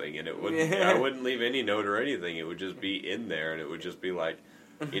leave something, and it wouldn't... I wouldn't leave any note or anything. It would just be in there, and it would just be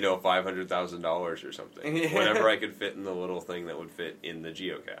 $500,000 or something. Yeah. Whatever I could fit in the little thing that would fit in the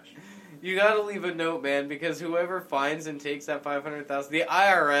geocache. You gotta leave a note, man, because whoever finds and takes that $500,000, the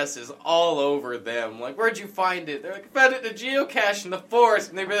IRS is all over them. Where'd you find it? They're I found it in a geocache in the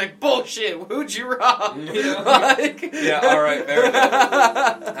forest, and they'd be bullshit, who'd you rob? Yeah, alright, fair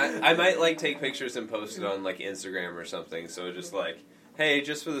enough. I might, take pictures and post it on, Instagram or something, so just, hey,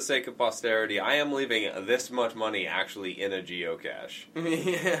 just for the sake of posterity, I am leaving this much money actually in a geocache.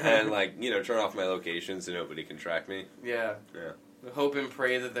 Yeah. And, turn off my location so nobody can track me. Yeah. Yeah. Hope and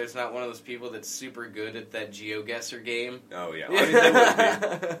pray that there's not one of those people that's super good at that GeoGuessr game. Oh, yeah. I mean, there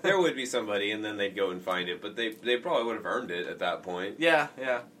would be. There would be somebody, and then they'd go and find it, but they probably would have earned it at that point. Yeah,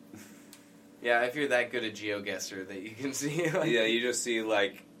 yeah. Yeah, if you're that good at GeoGuessr that you can see... Yeah, you just see,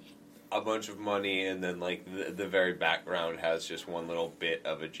 a bunch of money, and then, the very background has just one little bit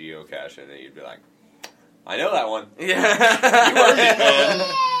of a geocache in it. You'd be like, I know that one. Yeah. You earned it, man.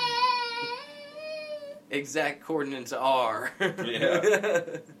 Exact coordinates are. Yeah.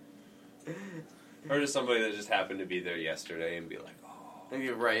 Or just somebody that just happened to be there yesterday and be like, oh,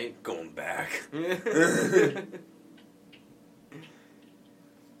 you're right. Going back.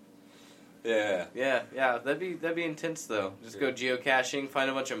 Yeah. Yeah, that'd be intense though. Just go geocaching, find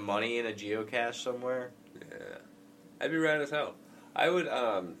a bunch of money in a geocache somewhere. Yeah. That'd be rad as hell. I would,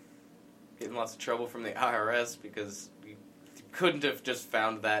 get in lots of trouble from the IRS because you couldn't have just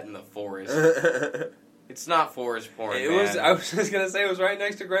found that in the forest. It's not forest porn, man. I was just going to say it was right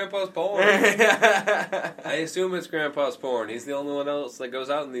next to Grandpa's porn. I assume it's Grandpa's porn. He's the only one else that goes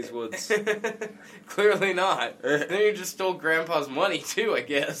out in these woods. Clearly not. Then you just stole Grandpa's money, too, I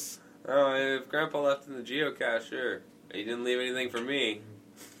guess. Oh, if Grandpa left in the geocache, sure. He didn't leave anything for me.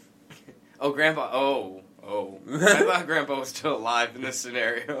 Oh, Grandpa. Oh. I thought Grandpa was still alive in this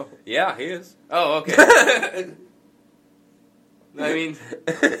scenario. Yeah, he is. Oh, okay. I mean...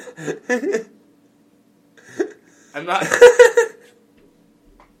 I'm not...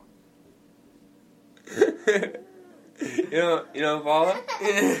 You know, Paula?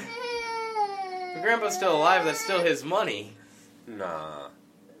 If Grandpa's still alive, that's still his money. Nah.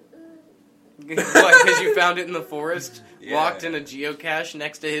 What, because you found it in the forest? Yeah. Locked in a geocache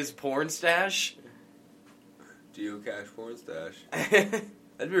next to his porn stash? Geocache porn stash. That'd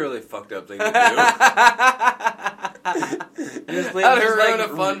be a really fucked up thing to do. That'd ruin a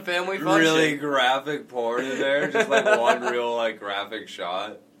fun family function. Really graphic porn in there. Just one real graphic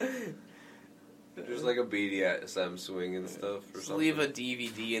shot. Just a BDSM swing and stuff or something. Leave a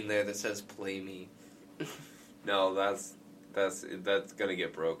DVD in there that says "Play Me." No, that's gonna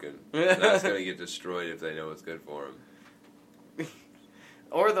get broken. That's gonna get destroyed if they know it's good for them.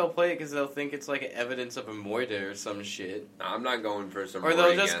 Or they'll play it because they'll think it's evidence of a moida or some shit. No, I'm not going for some or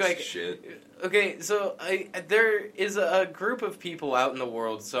they'll just shit. Okay, so there is a group of people out in the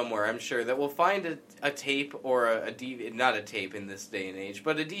world somewhere, I'm sure, that will find a tape or a DVD, not a tape in this day and age,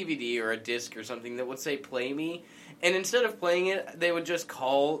 but a DVD or a disc or something that would say "Play Me," and instead of playing it, they would just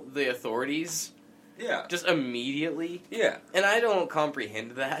call the authorities. Yeah. Just immediately. Yeah. And I don't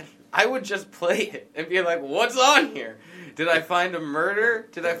comprehend that. I would just play it and be like, what's on here? Did I find a murder?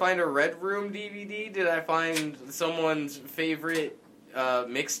 Did I find a Red Room DVD? Did I find someone's favorite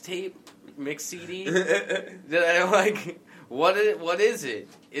mixtape? Mix CD? Did I what is it?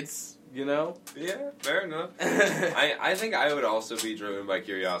 It's, Yeah, fair enough. I think I would also be driven by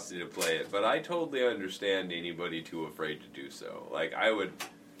curiosity to play it, but I totally understand anybody too afraid to do so. I would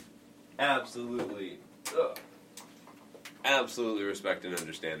absolutely absolutely respect and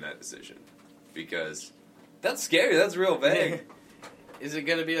understand that decision. Because that's scary. That's real vague. Is it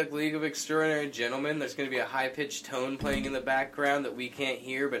going to be like League of Extraordinary Gentlemen? There's going to be a high-pitched tone playing in the background that we can't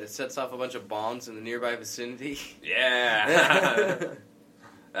hear, but it sets off a bunch of bombs in the nearby vicinity? Yeah.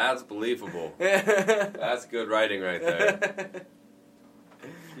 That's believable. That's good writing right there.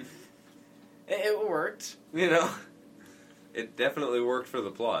 It worked, you know? It definitely worked for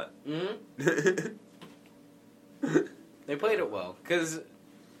the plot. Mm-hmm. They played it well, because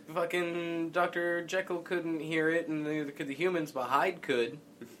fucking Dr. Jekyll couldn't hear it, and neither could the humans, but Hyde could.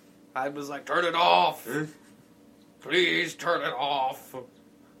 Hyde was like, turn it off! Please turn it off!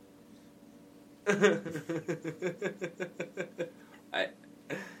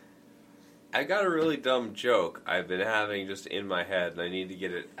 I got a really dumb joke I've been having just in my head, and I need to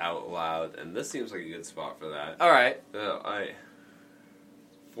get it out loud, and this seems like a good spot for that. Alright.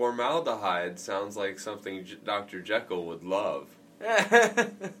 Formaldehyde sounds like something Dr. Jekyll would love. Okay.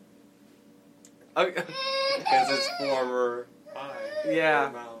 Because it's former high. Yeah.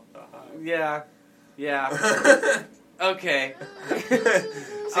 Formaldehyde. Yeah. Okay.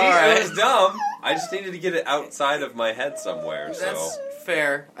 See, Alright. it was dumb. I just needed to get it outside of my head somewhere, so... That's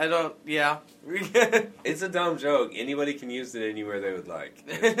fair. I don't... Yeah. It's a dumb joke. Anybody can use it anywhere they would like.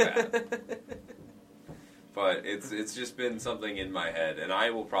 It's bad. But it's just been something in my head, and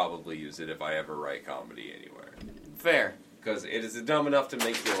I will probably use it if I ever write comedy anywhere. Fair. Because it is dumb enough to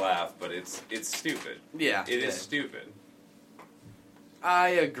make you laugh, but it's stupid. Yeah. It is stupid. I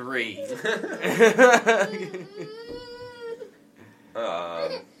agree.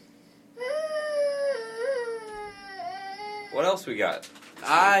 What else we got?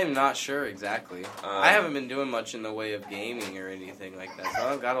 I'm not sure exactly. I haven't been doing much in the way of gaming or anything like that, so I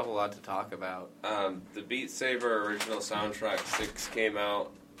don't got a whole lot to talk about. The Beat Saber original soundtrack 6 came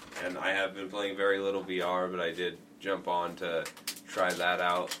out, and I have been playing very little VR, but I did jump on to try that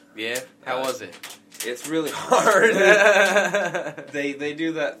out. Yeah? How was it? It's really hard. They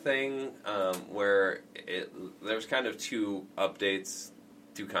do that thing where there's kind of two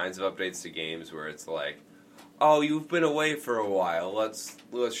kinds of updates to games where it's like, oh, you've been away for a while. Let's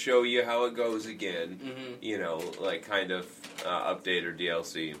show you how it goes again. Mm-hmm. You know, like kind of update or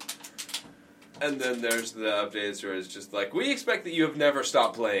DLC. And then there's the updates where it's just like, we expect that you have never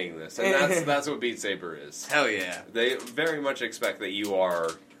stopped playing this, and that's what Beat Saber is. Hell yeah! They very much expect that you are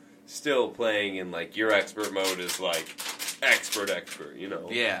still playing in like your expert mode is like expert, you know?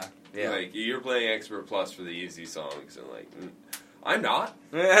 Yeah. Like you're playing expert plus for the easy songs, and like. I'm not.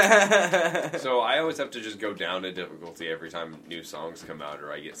 So I always have to just go down in difficulty every time new songs come out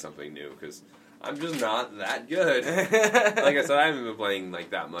or I get something new, because I'm just not that good. Like I said, I haven't been playing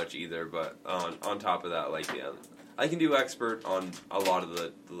like that much either, but on top of that, like, yeah, I can do expert on a lot of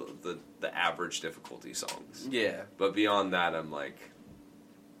the average difficulty songs. Yeah. But beyond that, I'm like...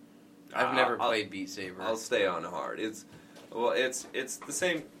 I've never played Beat Saber. I'll stay on hard. It's the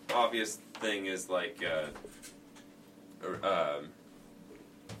same obvious thing as like...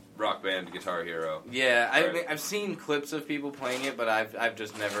 Rock Band Guitar Hero. Yeah, I've seen clips of people playing it, but I've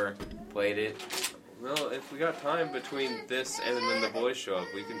just never played it. Well, if we got time between this and then the boys show up,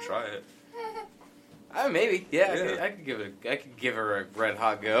 we can try it. Maybe. Yeah. I could give her a red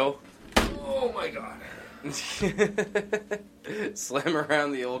hot go. Oh my god. Slam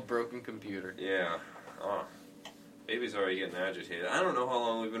around the old broken computer. Yeah. Baby's already getting agitated. I don't know how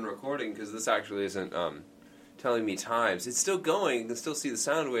long we've been recording, because this actually isn't telling me times. It's still going. You can still see the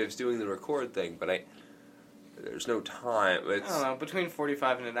sound waves doing the record thing, but there's no time. I don't know, between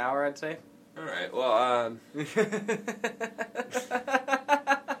 45 and an hour, I'd say. Alright, well,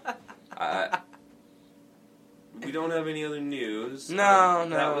 we don't have any other news. No.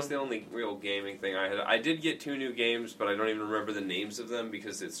 That was the only real gaming thing I had. I did get 2 new games, but I don't even remember the names of them,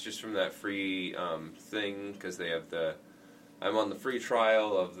 because it's just from that free thing, because they have I'm on the free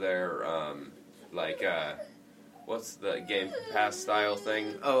trial of their, what's the Game Pass style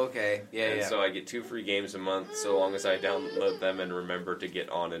thing? Oh, okay. Yeah. So I get 2 free games a month, so long as I download them and remember to get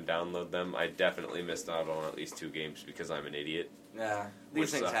on and download them. I definitely missed out on at least 2 games because I'm an idiot. Yeah,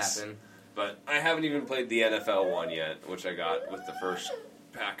 these things happen. But I haven't even played the NFL one yet, which I got with the first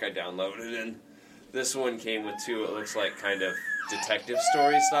pack I downloaded, and this one came with 2, it looks like, kind of detective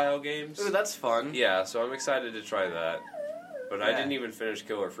story style games. Ooh, that's fun. Yeah, so I'm excited to try that. But I didn't even finish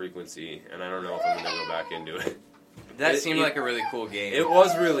Killer Frequency, and I don't know if I'm going to go back into it. That seemed like a really cool game. It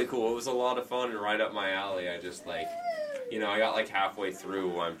was really cool. It was a lot of fun and right up my alley. I just, I got like halfway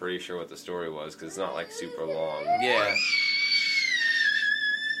through, I'm pretty sure what the story was, because it's not like super long. Yeah.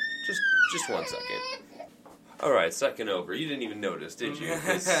 Just 1 second. Alright, second over. You didn't even notice, did you?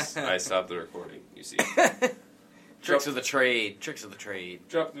 'Cause I stopped the recording, you see. Tricks of the trade.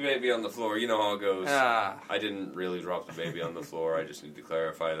 Drop the baby on the floor. You know how it goes. Ah. I didn't really drop the baby on the floor. I just need to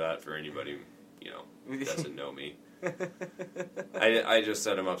clarify that for anybody, who doesn't know me. I just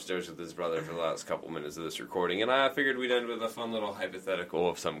set him upstairs with his brother for the last couple minutes of this recording, and I figured we'd end with a fun little hypothetical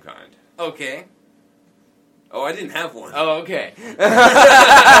of some kind. Okay. Oh, I didn't have one. Oh, okay.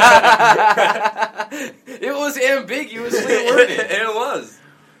 It was ambiguously worded. It was.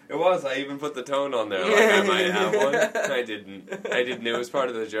 I even put the tone on there like I might have one. I didn't. It was part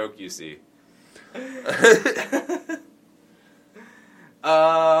of the joke, you see.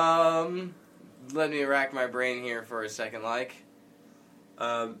 Let me rack my brain here for a second,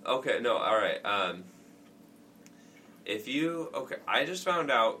 Okay, no, alright. I just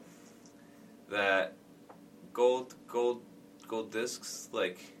found out that gold discs,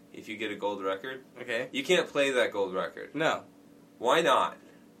 like, if you get a gold record, okay, you can't play that gold record. No. Why not?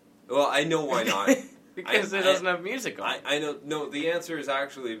 Well, I know why not. Because it doesn't have music on it. I know. No, the answer is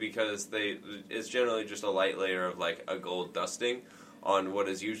actually because it's generally just a light layer of, like, a gold dusting on what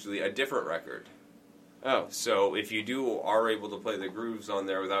is usually a different record. Oh. So if you are able to play the grooves on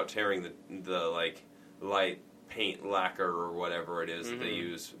there without tearing the like, light paint lacquer or whatever it is that they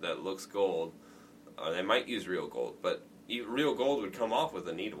use that looks gold, they might use real gold, but real gold would come off with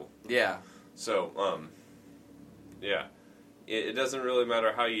a needle. Yeah. So, yeah. It doesn't really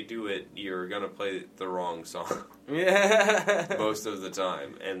matter how you do it, you're going to play the wrong song. Yeah. Most of the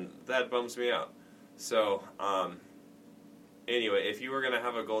time. And that bums me out. So, anyway, if you were going to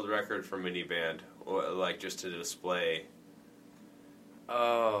have a gold record from any band, or, like, just to display...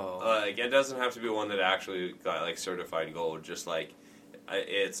 Oh. Like, it doesn't have to be one that actually got, like, certified gold. Just, like,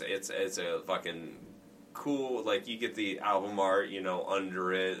 it's a fucking cool... Like, you get the album art,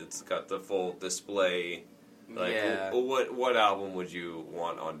 under it. It's got the full display... Like, yeah. What album would you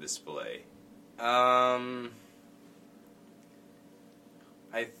want on display? I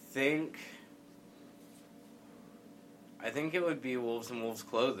think it would be Wolves and Wolves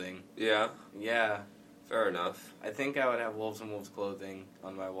Clothing. Yeah? Yeah. Fair enough. I think I would have Wolves and Wolves Clothing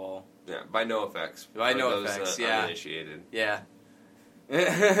on my wall. Yeah, by NoFX. By NoFX, yeah. Uninitiated. Yeah.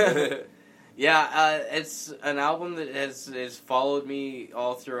 Yeah, it's an album that has followed me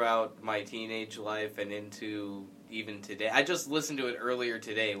all throughout my teenage life and into even today. I just listened to it earlier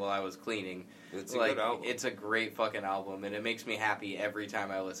today while I was cleaning. It's a good album. It's a great fucking album, and it makes me happy every time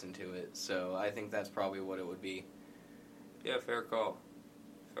I listen to it. So I think that's probably what it would be. Yeah, fair call.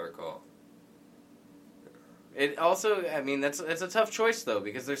 It also, I mean, it's a tough choice though,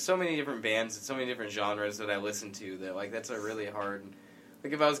 because there's so many different bands and so many different genres that I listen to that that's a really hard.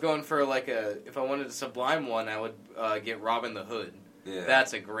 Like, if I was going for, if I wanted a Sublime one, I would get Robin the Hood. Yeah.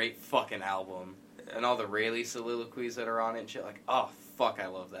 That's a great fucking album. Yeah. And all the Rayleigh soliloquies that are on it and shit. Like, oh, fuck, I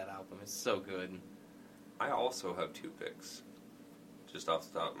love that album. It's so good. I also have two picks. Just off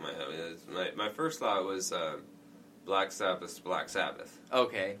the top of my head. My first thought was Black Sabbath's Black Sabbath.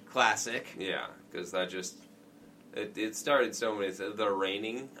 Okay, classic. Yeah, because that just... It started so many... The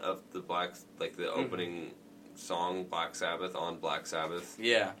raining of the the opening... song Black Sabbath on Black Sabbath.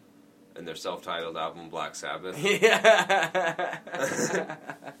 Yeah. And their self-titled album Black Sabbath. Yeah.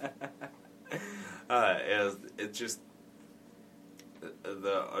 It's just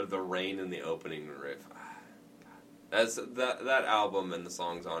the rain in the opening riff. That album and the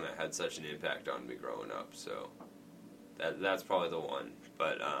songs on it had such an impact on me growing up. So that's probably the one.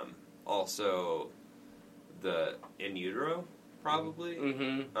 But also the In Utero probably.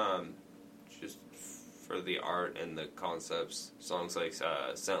 Mm-hmm. Just for the art and the concepts, songs like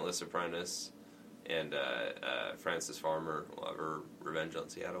Scentless Apprentice and Francis Farmer will have her Revenge on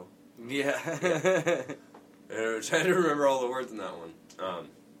Seattle. Yeah. I'm trying to remember all the words in that one.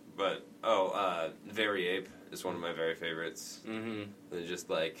 Very Ape is one of my very favorites. Mm-hmm. And just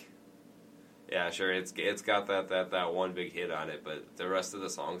yeah, sure, it's got that one big hit on it, but the rest of the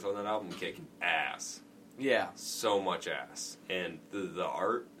songs on that album kick ass. Yeah. So much ass. And the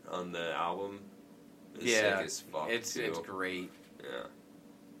art on the album is sick as fuck. It's great. Yeah.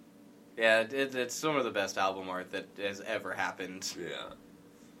 Yeah, it's some of the best album art that has ever happened. Yeah.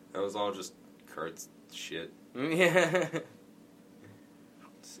 That was all just Kurt's shit. Yeah.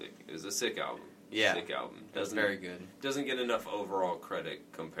 Sick. It was a sick album. Yeah. Sick album. It's very good. Doesn't get enough overall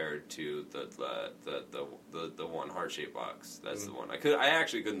credit compared to the one Heart-Shaped Box. That's the one. I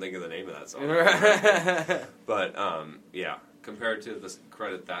actually couldn't think of the name of that song. But yeah, compared to the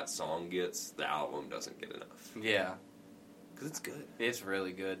credit that song gets, the album doesn't get enough. Yeah. Cuz it's good. It's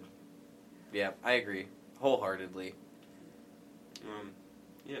really good. Yeah, I agree wholeheartedly.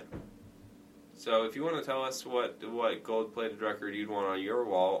 Yeah. So if you want to tell us what gold-plated record you'd want on your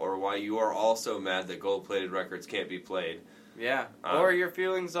wall, or why you are also mad that gold-plated records can't be played. Yeah. Or your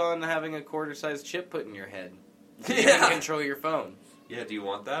feelings on having a quarter-sized chip put in your head. So you Yeah. can control your phone. Yeah, do you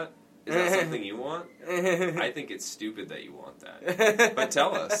want that? Is that something you want? I think it's stupid that you want that. But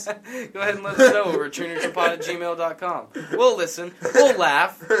tell us. Go ahead and let us know. ReturnYourTripod@gmail.com. We'll listen. We'll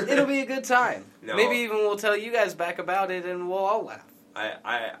laugh. It'll be a good time. No. Maybe even we'll tell you guys back about it and we'll all laugh.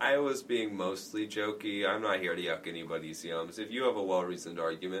 I was being mostly jokey. I'm not here to yuck anybody's yums. If you have a well-reasoned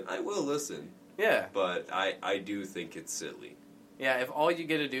argument, I will listen. Yeah. But I do think it's silly. Yeah, if all you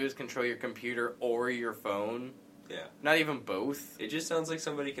get to do is control your computer or your phone, Yeah. not even both. It just sounds like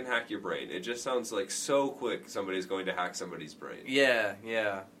somebody can hack your brain. It just sounds like so quick somebody's going to hack somebody's brain.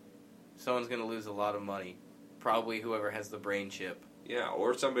 Yeah. Someone's going to lose a lot of money. Probably whoever has the brain chip. Yeah,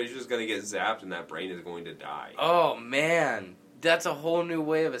 or somebody's just going to get zapped and that brain is going to die. Oh, man. That's a whole new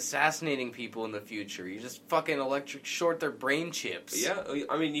way of assassinating people in the future. You just fucking electric short their brain chips. Yeah,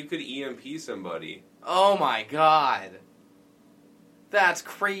 I mean, you could EMP somebody. Oh, my God. That's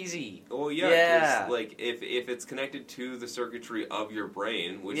crazy. Well, yeah, 'cause, like, if it's connected to the circuitry of your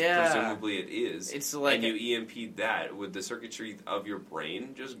brain, which presumably it is, it's like and you EMP'd that, would the circuitry of your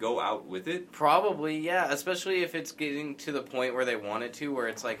brain just go out with it? Probably, yeah. Especially if it's getting to the point where they want it to, where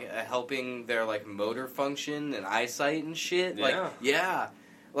it's, like, helping their, like, motor function and eyesight and shit. Yeah. Like, yeah.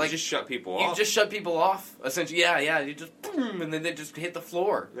 Like, You just shut people off. You just shut people off, essentially. Yeah. You just, boom, and then they just hit the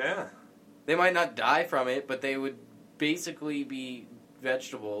floor. Yeah. They might not die from it, but they would basically be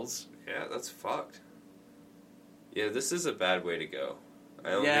vegetables. Yeah, that's fucked. Yeah, this is a bad way to go. I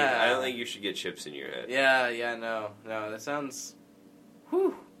don't think you should get chips in your head. Yeah, no, that sounds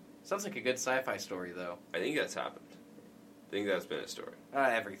like a good sci-fi story, though. I think that's happened. I think that's been a story.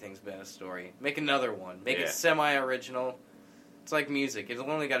 Everything's been a story. Make another one. Make Yeah. it semi-original. It's like music. It's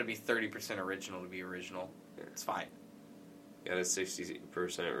only got to be 30% original to be original. Yeah. It's fine. Got a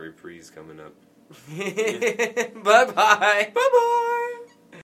 60% reprise coming up. Bye-bye. Bye-bye!